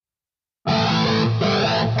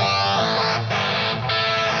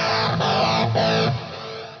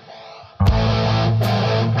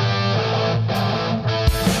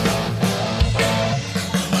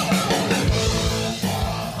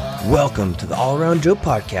Welcome to the All Around Joe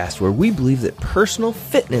podcast, where we believe that personal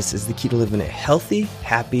fitness is the key to living a healthy,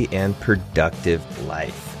 happy, and productive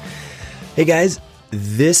life. Hey guys,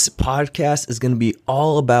 this podcast is going to be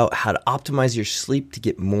all about how to optimize your sleep to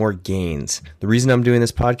get more gains. The reason I'm doing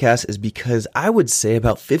this podcast is because I would say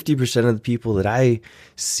about 50% of the people that I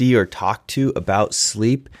see or talk to about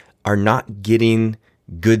sleep are not getting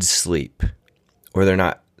good sleep, or they're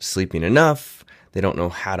not sleeping enough. They don't know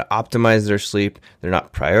how to optimize their sleep. They're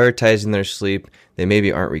not prioritizing their sleep. They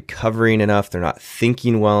maybe aren't recovering enough. They're not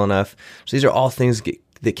thinking well enough. So these are all things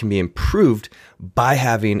that can be improved by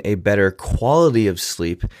having a better quality of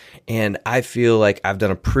sleep. And I feel like I've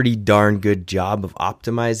done a pretty darn good job of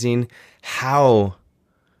optimizing how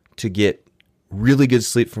to get really good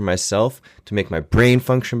sleep for myself, to make my brain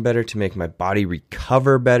function better, to make my body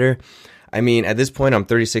recover better. I mean, at this point, I'm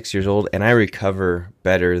 36 years old, and I recover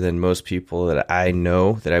better than most people that I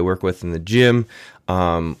know, that I work with in the gym,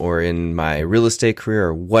 or in my real estate career,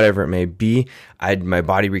 or whatever it may be. My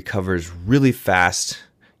body recovers really fast,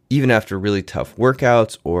 even after really tough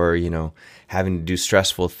workouts, or, having to do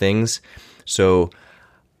stressful things. So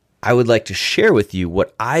I would like to share with you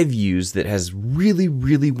what I've used that has really,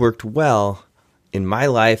 really worked well in my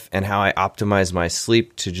life, and how I optimize my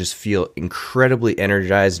sleep to just feel incredibly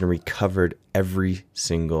energized and recovered every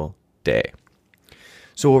single day.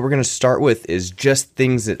 So what we're going to start with is just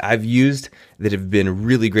things that I've used that have been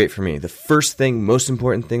really great for me. The first thing, most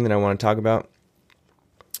important thing that I want to talk about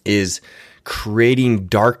is creating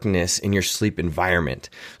darkness in your sleep environment.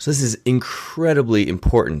 So this is incredibly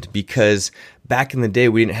important because back in the day,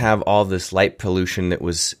 we didn't have all this light pollution that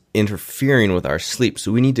was interfering with our sleep.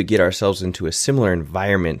 So we need to get ourselves into a similar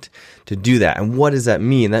environment to do that. And what does that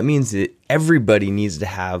mean? That means that everybody needs to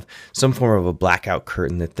have some form of a blackout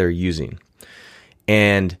curtain that they're using.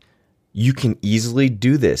 And you can easily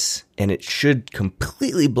do this, and it should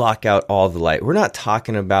completely block out all the light. We're not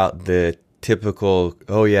talking about the typical,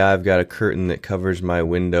 oh yeah, I've got a curtain that covers my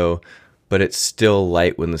window, but it's still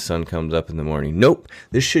light when the sun comes up in the morning. Nope.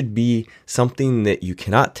 This should be something that you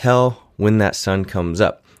cannot tell when that sun comes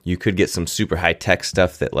up. You could get some super high-tech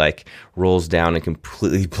stuff that like rolls down and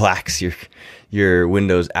completely blacks your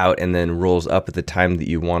windows out and then rolls up at the time that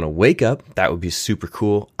you want to wake up. That would be super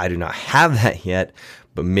cool. I do not have that yet,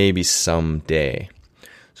 but maybe someday.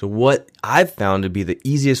 So what I've found to be the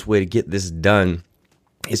easiest way to get this done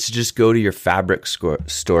is to just go to your fabric store,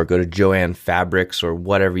 go to Joann Fabrics or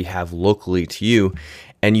whatever you have locally to you,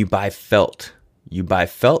 and you buy felt. You buy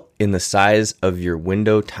felt in the size of your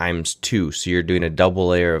window times 2. So you're doing a double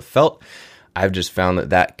layer of felt. I've just found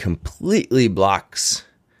that completely blocks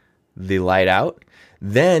the light out.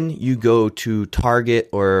 Then you go to Target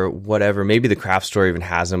or whatever. Maybe the craft store even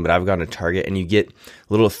has them, but I've gone to Target and you get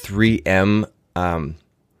little 3M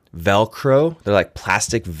Velcro. They're like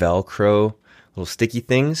plastic Velcro, little sticky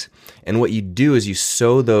things. And what you do is you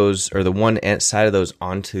sew those, or the one side of those,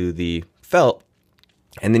 onto the felt,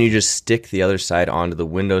 and then you just stick the other side onto the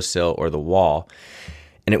windowsill or the wall.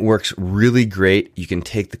 And it works really great. You can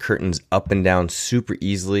take the curtains up and down super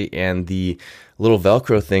easily, and the little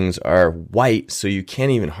Velcro things are white, so you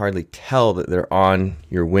can't even hardly tell that they're on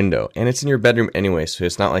your window. And it's in your bedroom anyway, so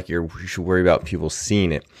it's not like you should worry about people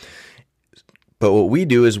seeing it. But what we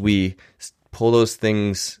do is we pull those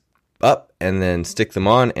things up and then stick them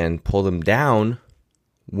on and pull them down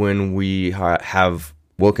when we have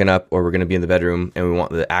woken up or we're going to be in the bedroom and we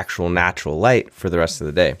want the actual natural light for the rest of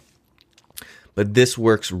the day. But this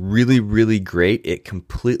works really, really great. It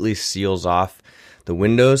completely seals off the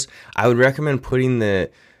windows. I would recommend putting the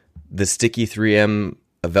sticky 3M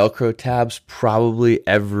Velcro tabs probably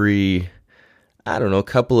every,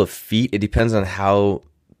 couple of feet. It depends on how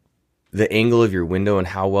the angle of your window and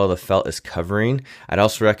how well the felt is covering. I'd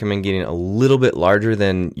also recommend getting a little bit larger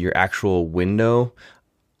than your actual window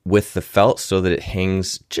with the felt so that it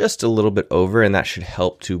hangs just a little bit over, and that should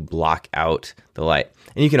help to block out the light.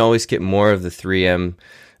 And you can always get more of the 3M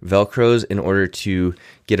Velcros in order to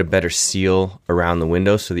get a better seal around the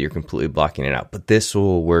window so that you're completely blocking it out. But this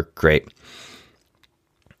will work great.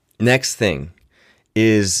 Next thing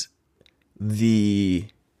is the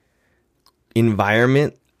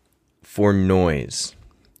environment for noise.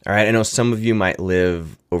 All right, I know some of you might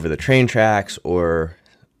live over the train tracks or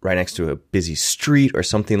right next to a busy street or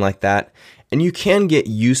something like that, and you can get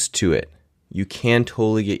used to it. You can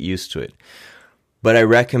totally get used to it. But I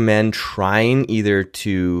recommend trying either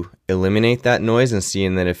to eliminate that noise and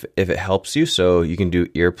seeing that if it helps you. So you can do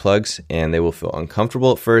earplugs, and they will feel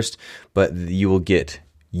uncomfortable at first, but you will get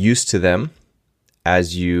used to them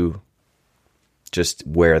as you just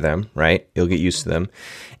wear them, right? You'll get used to them,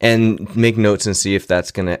 and make notes and see if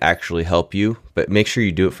that's going to actually help you. But make sure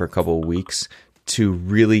you do it for a couple of weeks to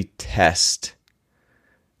really test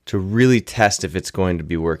if it's going to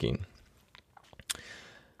be working.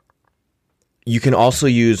 You can also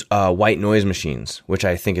use white noise machines, which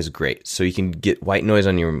I think is great. So you can get white noise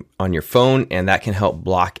on your phone, and that can help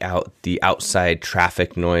block out the outside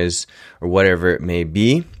traffic noise or whatever it may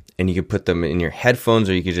be. And you can put them in your headphones,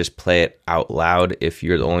 or you can just play it out loud if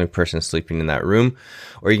you're the only person sleeping in that room.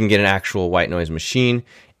 Or you can get an actual white noise machine,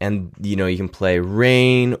 and you can play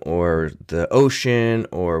rain or the ocean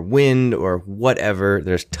or wind or whatever.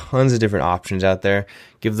 There's tons of different options out there.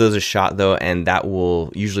 Give those a shot though, and that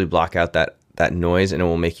will usually block out that noise, and it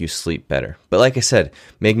will make you sleep better. But like I said,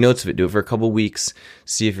 make notes of it. Do it for a couple weeks.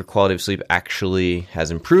 See if your quality of sleep actually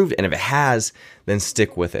has improved, and if it has, then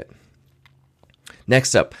stick with it.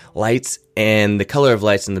 Next up, lights and the color of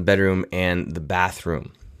lights in the bedroom and the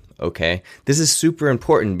bathroom. Okay, this is super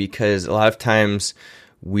important because a lot of times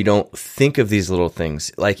we don't think of these little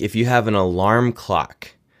things. Like if you have an alarm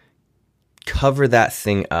clock, cover that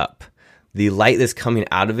thing up. The light that's coming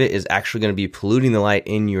out of it is actually going to be polluting the light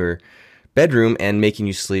in your bedroom and making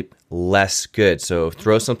you sleep less good. So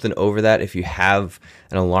throw something over that. If you have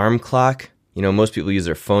an alarm clock, most people use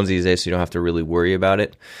their phones these days, so you don't have to really worry about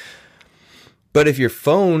it. But if your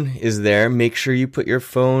phone is there, make sure you put your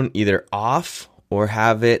phone either off or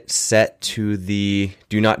have it set to the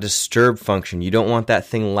do not disturb function. You don't want that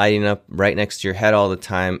thing lighting up right next to your head all the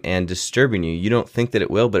time and disturbing you. You don't think that it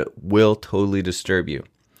will, but it will totally disturb you.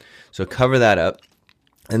 So cover that up.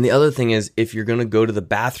 And the other thing is, if you're going to go to the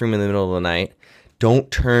bathroom in the middle of the night, don't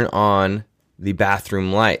turn on the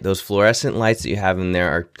bathroom light. Those fluorescent lights that you have in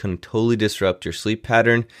there can totally disrupt your sleep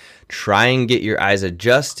pattern. Try and get your eyes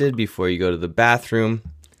adjusted before you go to the bathroom,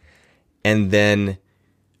 and then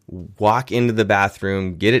walk into the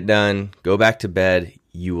bathroom, get it done, go back to bed.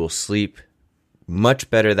 You will sleep much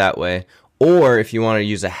better that way. Or if you want to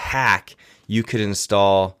use a hack, you could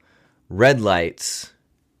install red lights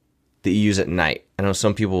that you use at night. I know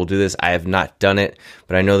some people will do this. I have not done it,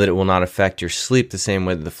 but I know that it will not affect your sleep the same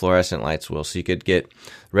way that the fluorescent lights will. So you could get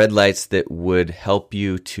red lights that would help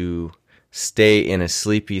you to stay in a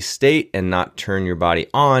sleepy state and not turn your body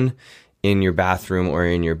on in your bathroom or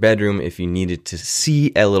in your bedroom if you needed to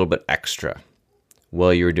see a little bit extra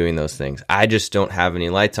while you were doing those things. I just don't have any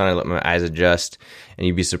lights on. I let my eyes adjust, and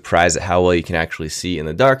you'd be surprised at how well you can actually see in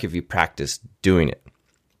the dark if you practice doing it.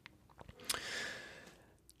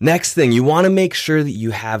 Next thing, you want to make sure that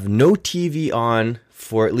you have no TV on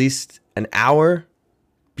for at least an hour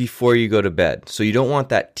before you go to bed. So you don't want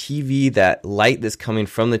that TV, that light that's coming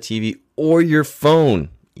from the TV or your phone.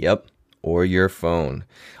 Yep, or your phone.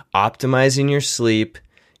 Optimizing your sleep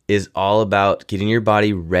is all about getting your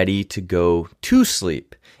body ready to go to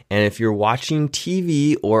sleep. And if you're watching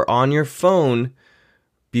TV or on your phone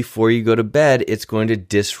before you go to bed, it's going to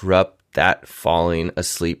disrupt that falling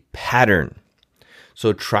asleep pattern.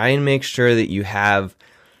 So try and make sure that you have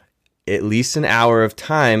at least an hour of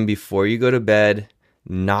time before you go to bed,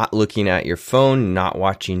 not looking at your phone, not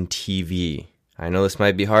watching TV. I know this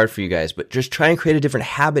might be hard for you guys, but just try and create a different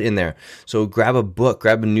habit in there. So grab a book,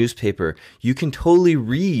 grab a newspaper. You can totally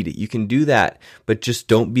read. You can do that, but just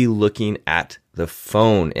don't be looking at the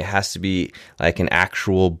phone. It has to be like an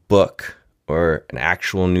actual book or an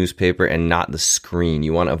actual newspaper and not the screen.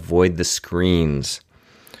 You want to avoid the screens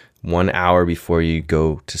 1 hour before you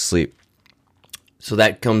go to sleep. So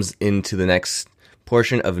that comes into the next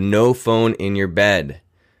portion of no phone in your bed.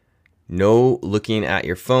 No looking at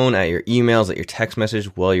your phone, at your emails, at your text message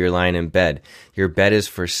while you're lying in bed. Your bed is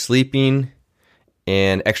for sleeping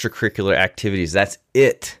and extracurricular activities. That's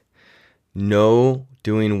it. No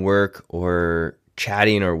doing work or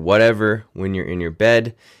chatting or whatever when you're in your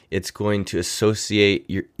bed. It's going to associate,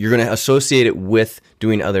 you're going to associate it with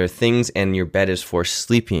doing other things, and your bed is for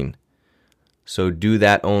sleeping. So do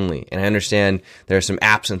that only. And I understand there are some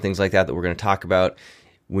apps and things like that we're going to talk about.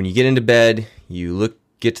 When you get into bed, you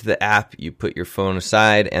get to the app, you put your phone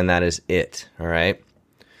aside, and that is it. All right.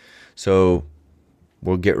 So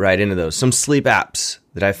we'll get right into those. Some sleep apps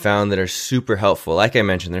that I found that are super helpful. Like I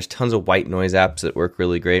mentioned, there's tons of white noise apps that work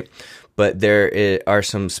really great, but there are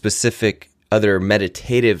some specific other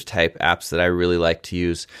meditative type apps that I really like to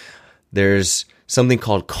use. There's something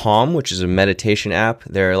called Calm, which is a meditation app.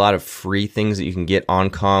 There are a lot of free things that you can get on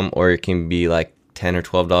Calm, or it can be like $10 or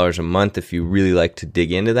 $12 a month if you really like to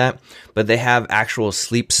dig into that. But they have actual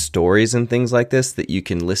sleep stories and things like this that you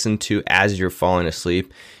can listen to as you're falling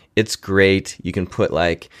asleep. It's great. You can put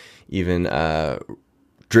like even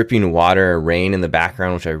dripping water or rain in the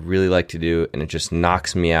background, which I really like to do, and it just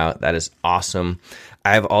knocks me out. That is awesome.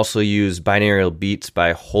 I've also used binaural beats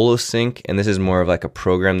by HoloSync, and this is more of like a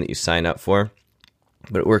program that you sign up for,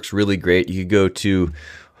 but it works really great. You could go to do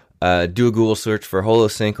a Google search for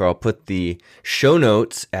HoloSync, or I'll put the show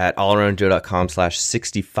notes at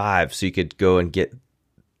allaroundjoe.com/65, so you could go and get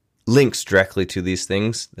links directly to these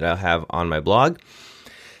things that I'll have on my blog.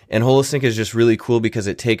 And HoloSync is just really cool because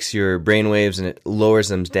it takes your brain waves and it lowers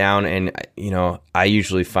them down. And, I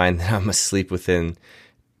usually find that I'm asleep within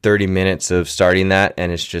 30 minutes of starting that.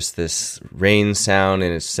 And it's just this rain sound,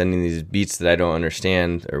 and it's sending these beats that I don't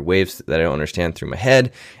understand, or waves that I don't understand, through my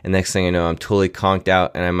head. And next thing I know, I'm totally conked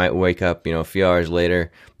out, and I might wake up, a few hours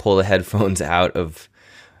later, pull the headphones out of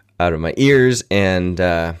my ears, and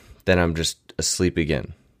then I'm just asleep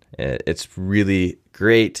again. It's really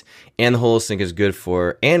great. And the HoloSync is good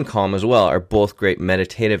for, and Calm as well, are both great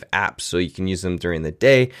meditative apps. So you can use them during the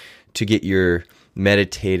day to get your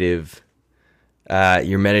meditative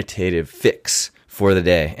fix for the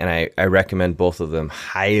day. And I recommend both of them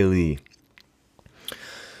highly.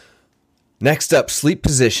 Next up, sleep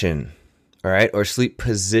position. All right, or sleep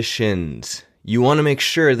positions. You want to make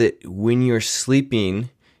sure that when you're sleeping,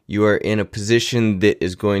 you are in a position that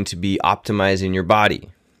is going to be optimizing your body.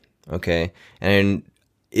 Okay, and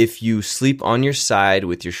if you sleep on your side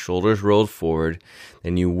with your shoulders rolled forward,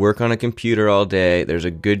 then you work on a computer all day, there's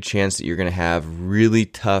a good chance that you're going to have really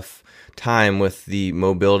tough time with the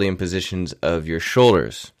mobility and positions of your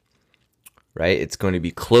shoulders, right? It's going to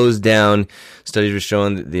be closed down. Studies have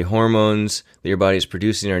shown that the hormones that your body is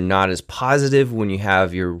producing are not as positive when you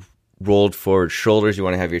have your rolled forward shoulders. You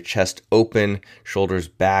want to have your chest open, shoulders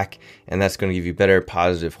back, and that's going to give you better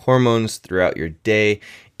positive hormones throughout your day.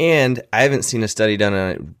 And I haven't seen a study done on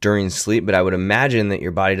it during sleep, but I would imagine that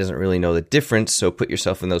your body doesn't really know the difference, so put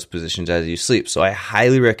yourself in those positions as you sleep. So I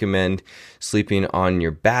highly recommend sleeping on your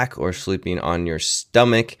back or sleeping on your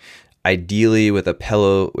stomach, ideally with a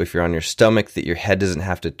pillow if you're on your stomach, that your head doesn't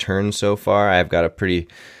have to turn so far. I've got a pretty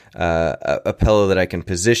a pillow that I can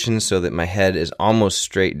position so that my head is almost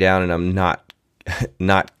straight down, and I'm not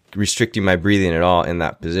restricting my breathing at all in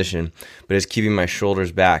that position, but it's keeping my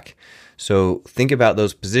shoulders back. So think about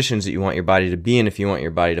those positions that you want your body to be in if you want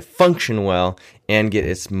your body to function well and get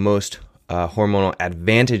its most hormonal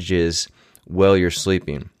advantages while you're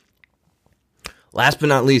sleeping. Last but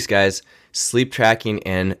not least, guys, sleep tracking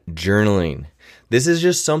and journaling. This is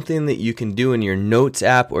just something that you can do in your notes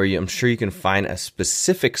app, or I'm sure you can find a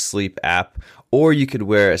specific sleep app, or you could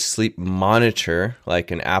wear a sleep monitor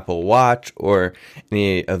like an Apple Watch or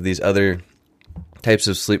any of these other types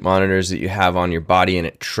of sleep monitors that you have on your body, and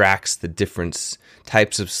it tracks the different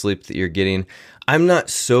types of sleep that you're getting. I'm not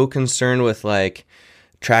so concerned with like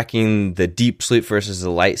tracking the deep sleep versus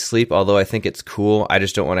the light sleep, although I think it's cool. I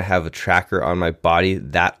just don't want to have a tracker on my body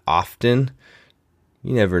that often.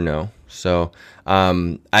 You never know. So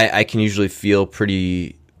I can usually feel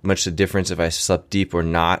pretty much the difference if I slept deep or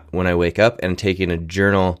not when I wake up, and taking a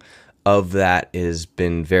journal of that has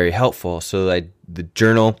been very helpful. So the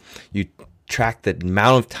journal, you track the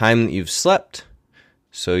amount of time that you've slept,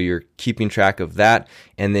 so you're keeping track of that,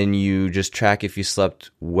 and then you just track if you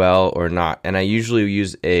slept well or not. And I usually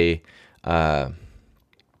use a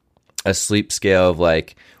sleep scale of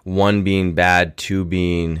like 1 being bad, 2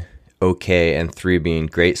 being okay, and 3 being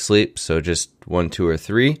great sleep. So just 1, 2, or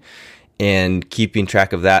 3, and keeping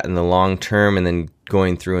track of that in the long term, and then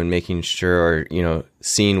going through and making sure, or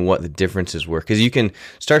seeing what the differences were, because you can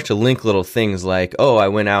start to link little things like, oh, I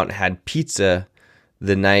went out and had pizza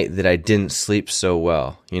the night that I didn't sleep so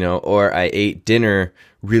well, or I ate dinner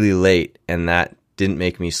really late and that didn't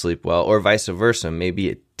make me sleep well, or vice versa. Maybe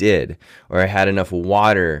it did, or I had enough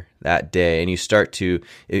water that day, and you start to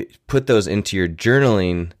put those into your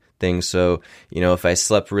journaling things. So, if I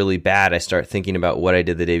slept really bad, I start thinking about what I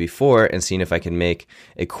did the day before and seeing if I can make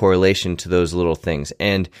a correlation to those little things.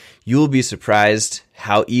 And you'll be surprised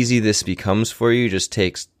how easy this becomes for you. It just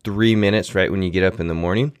takes 3 minutes right when you get up in the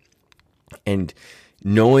morning. And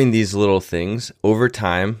knowing these little things over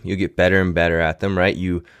time, you get better and better at them, right?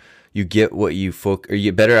 You get what you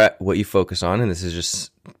get better at what you focus on, and this is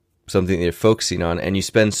just something that you're focusing on, and you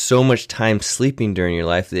spend so much time sleeping during your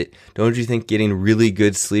life that don't you think getting really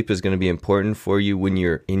good sleep is going to be important for you when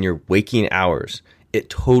you're in your waking hours? It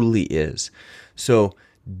totally is. So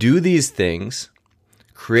do these things,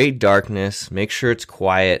 create darkness, make sure it's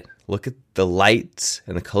quiet, look at the lights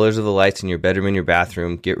and the colors of the lights in your bedroom and your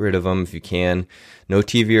bathroom, get rid of them if you can. No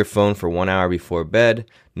TV or phone for 1 hour before bed,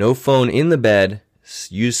 no phone in the bed,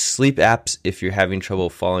 use sleep apps if you're having trouble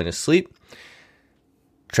falling asleep.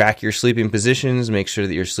 Track your sleeping positions. Make sure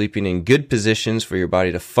that you're sleeping in good positions for your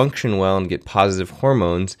body to function well and get positive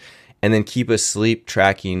hormones. And then keep a sleep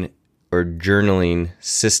tracking or journaling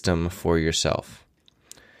system for yourself.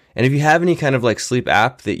 And if you have any kind of like sleep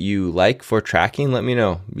app that you like for tracking, let me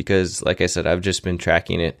know. Because like I said, I've just been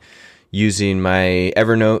tracking it using my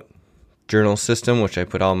Evernote journal system, which I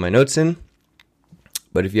put all my notes in.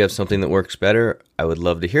 But if you have something that works better, I would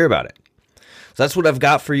love to hear about it. So that's what I've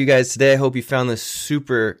got for you guys today. I hope you found this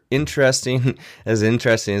super interesting as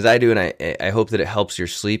I do, and I hope that it helps your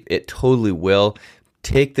sleep. It totally will.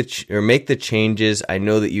 Make the changes. I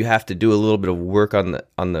know that you have to do a little bit of work on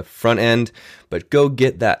the front end, but go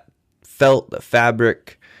get that felt, the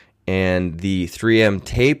fabric, and the 3M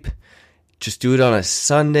tape. Just do it on a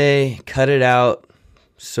Sunday. Cut it out.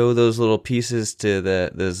 Sew those little pieces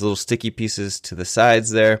those little sticky pieces to the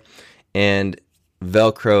sides there, and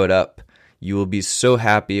Velcro it up. You will be so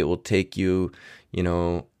happy. It will take you,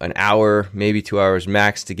 an hour, maybe 2 hours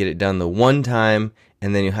max to get it done the one time.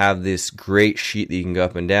 And then you have this great sheet that you can go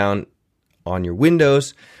up and down on your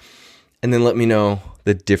windows. And then let me know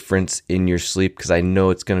the difference in your sleep, because I know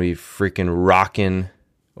it's going to be freaking rocking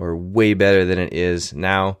or way better than it is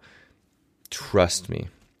now. Trust me.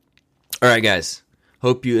 All right, guys.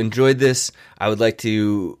 Hope you enjoyed this. I would like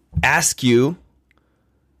to ask you,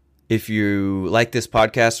 if you like this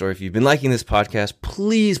podcast or if you've been liking this podcast,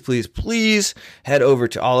 please, please, please head over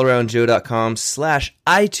to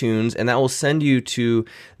allaroundjoe.com/iTunes, and that will send you to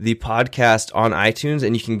the podcast on iTunes,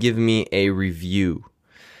 and you can give me a review.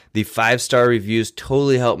 The 5-star reviews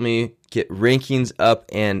totally help me get rankings up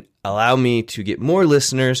and allow me to get more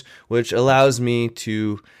listeners, which allows me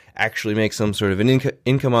to actually make some sort of an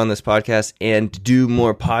income on this podcast and do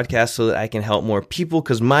more podcasts so that I can help more people,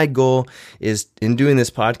 because my goal is in doing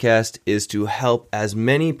this podcast is to help as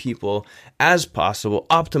many people as possible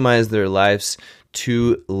optimize their lives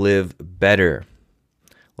to live better.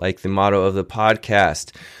 Like the motto of the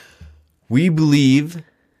podcast, we believe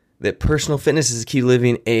that personal fitness is the key to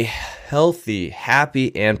living a healthy,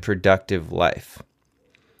 happy, and productive life.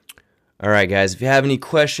 All right, guys, if you have any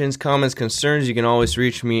questions, comments, concerns, you can always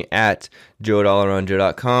reach me at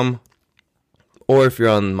joe@allaroundjoe.com. Or if you're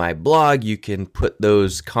on my blog, you can put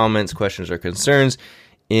those comments, questions, or concerns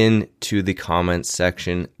into the comments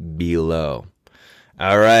section below.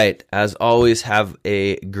 All right, as always, have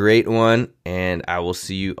a great one, and I will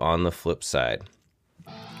see you on the flip side.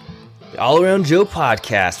 The All Around Joe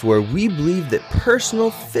podcast, where we believe that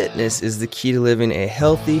personal fitness is the key to living a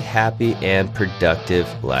healthy, happy, and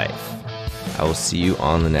productive life. I will see you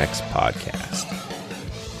on the next podcast.